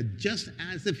person's data just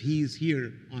as if he's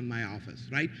here on my office,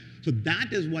 right? So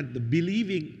that is what the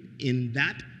believing in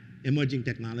that emerging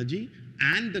technology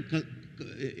and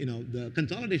the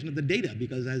consolidation of the data,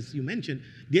 because as you mentioned,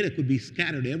 data could be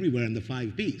scattered everywhere in the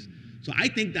 5 Ps. So I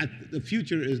think that the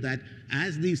future is that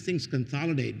as these things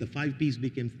consolidate, the 5 Ps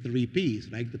become 3 Ps,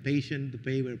 right? The patient, the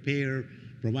payer,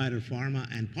 provider, pharma,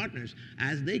 and partners.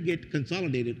 As they get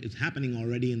consolidated, it's happening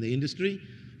already in the industry.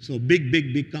 So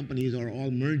big companies are all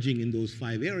merging in those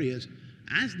 5 areas.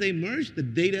 As they merge, the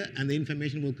data and the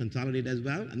information will consolidate as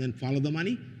well, and then follow the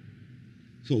money.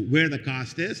 So where the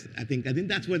cost is, I think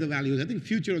that's where the value is. I think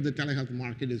future of the telehealth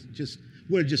market is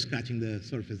we're just scratching the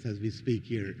surface as we speak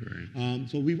here. Right.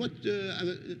 So we want,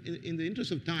 in the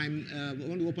interest of time, we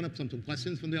want to open up some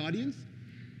questions from the audience.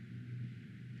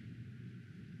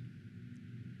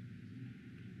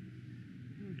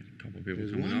 A couple people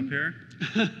coming up here.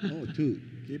 Oh, 2.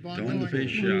 Keep on Don't going. be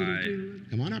shy.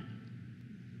 Come on up.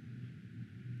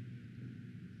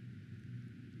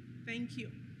 Thank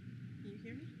you. Can you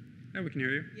hear me? Yeah, we can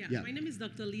hear you. Yeah. My name is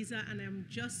Dr. Lisa, and I'm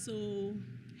just so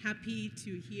happy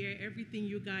to hear everything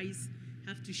you guys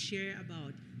have to share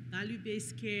about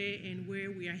value-based care and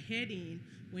where we are heading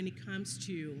when it comes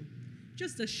to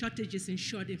just the shortages in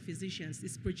physicians.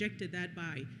 It's projected that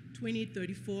by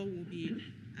 2034 we'll be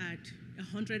at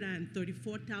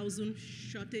 134,000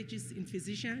 shortages in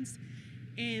physicians.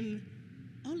 And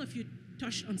all of you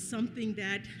touched on something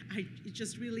that it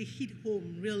just really hit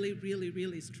home really, really,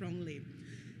 really strongly.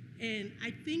 And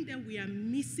I think that we are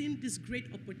missing this great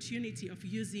opportunity of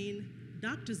using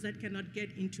doctors that cannot get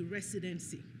into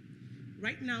residency.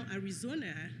 Right now,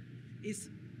 Arizona is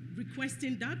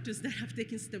requesting doctors that have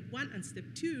taken step 1 and step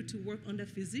 2 to work under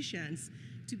physicians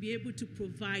to be able to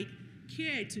provide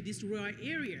care to these rural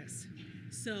areas.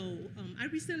 So I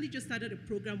recently just started a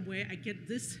program where I get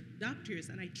these doctors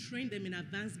and I train them in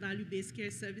advanced value-based care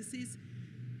services,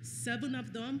 7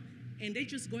 of them, and they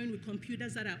just go in with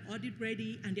computers that are audit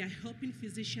ready and they're helping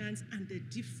physicians, and the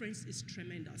difference is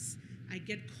tremendous. I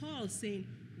get calls saying,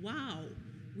 wow,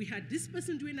 we had this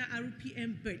person doing an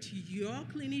RPM, but your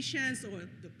clinicians or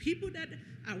the people that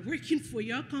are working for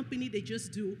your company, they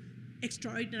just do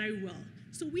extraordinarily well.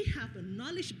 So we have a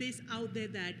knowledge base out there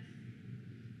that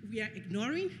we are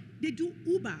ignoring. They do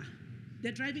Uber.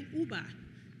 They're driving Uber.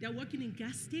 They're working in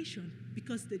gas station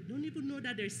because they don't even know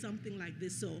that there's something like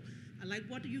this. So I like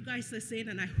what you guys are saying,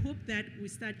 and I hope that we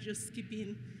start just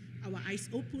keeping our eyes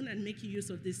open and making use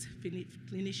of these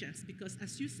clinicians, because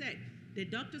as you said, the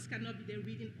doctors cannot be there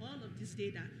reading all of this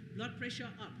data, blood pressure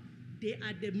up. They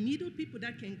are the middle people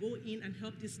that can go in and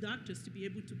help these doctors to be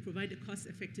able to provide the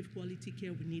cost-effective quality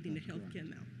care we need in the healthcare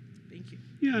now. Thank you.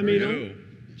 Yeah, I mean,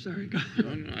 sorry. No,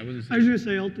 I wasn't I was going to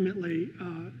say, ultimately,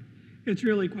 it's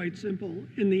really quite simple.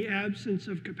 In the absence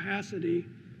of capacity,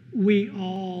 we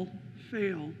all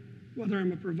fail. Whether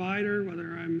I'm a provider,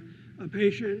 whether I'm a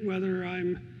patient, whether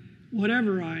I'm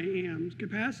whatever I am,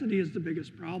 capacity is the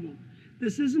biggest problem.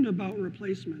 This isn't about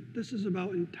replacement. This is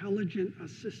about intelligent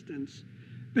assistance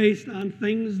based on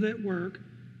things that work,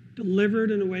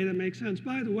 delivered in a way that makes sense.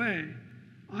 By the way,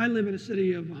 I live in a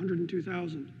city of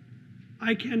 102,000.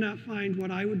 I cannot find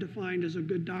what I would define as a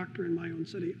good doctor in my own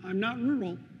city. I'm not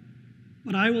rural,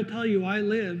 but I will tell you I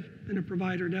live in a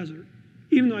provider desert,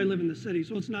 even though I live in the city.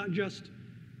 So it's not just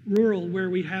rural where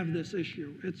we have this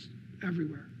issue. It's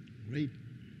everywhere. Great.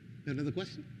 Another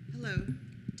question? Hello.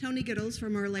 Tony Giddles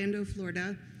from Orlando,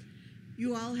 Florida.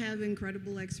 You all have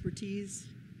incredible expertise.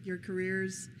 Your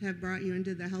careers have brought you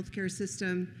into the healthcare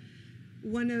system.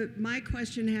 My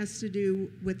question has to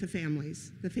do with the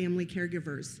families, the family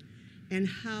caregivers, and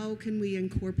how can we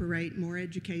incorporate more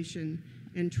education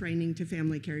and training to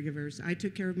family caregivers. I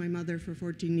took care of my mother for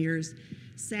 14 years,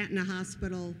 sat in a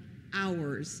hospital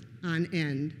hours on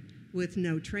end with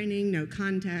no training, no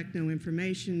contact, no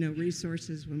information, no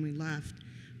resources when we left.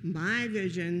 My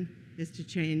vision is to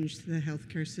change the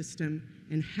healthcare system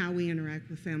and how we interact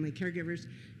with family caregivers.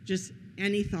 Just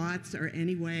any thoughts or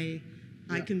any way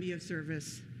I can be of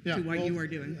service to what you are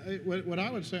doing. What I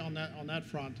would say on that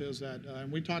front is that,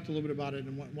 and we talked a little bit about it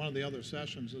in one of the other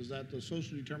sessions, is that the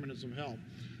social determinants of health.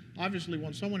 Obviously,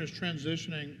 when someone is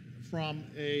transitioning from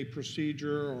a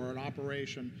procedure or an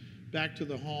operation back to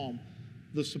the home,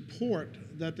 the support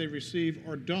that they receive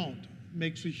or don't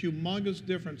makes a humongous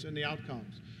difference in the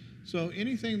outcomes. So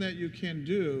anything that you can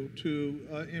do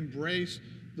to embrace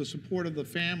the support of the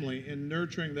family in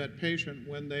nurturing that patient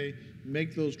when they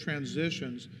make those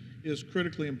transitions is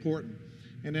critically important.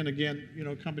 And then again, you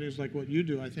know, companies like what you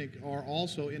do, I think, are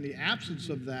also, in the absence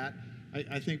of that,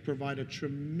 I think provide a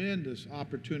tremendous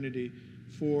opportunity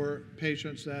for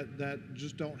patients that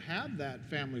just don't have that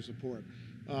family support.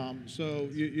 So,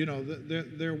 you know,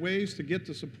 there are ways to get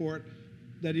the support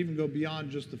that even go beyond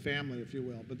just the family, if you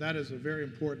will. But that is a very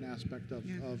important aspect of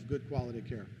good quality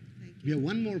care. We have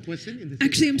one more question. In this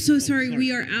Actually, I'm so sorry.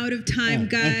 We are out of time,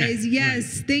 guys. Okay.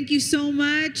 Yes. Right. Thank you so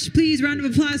much. Please, round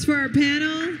of applause for our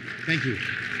panel. Thank you.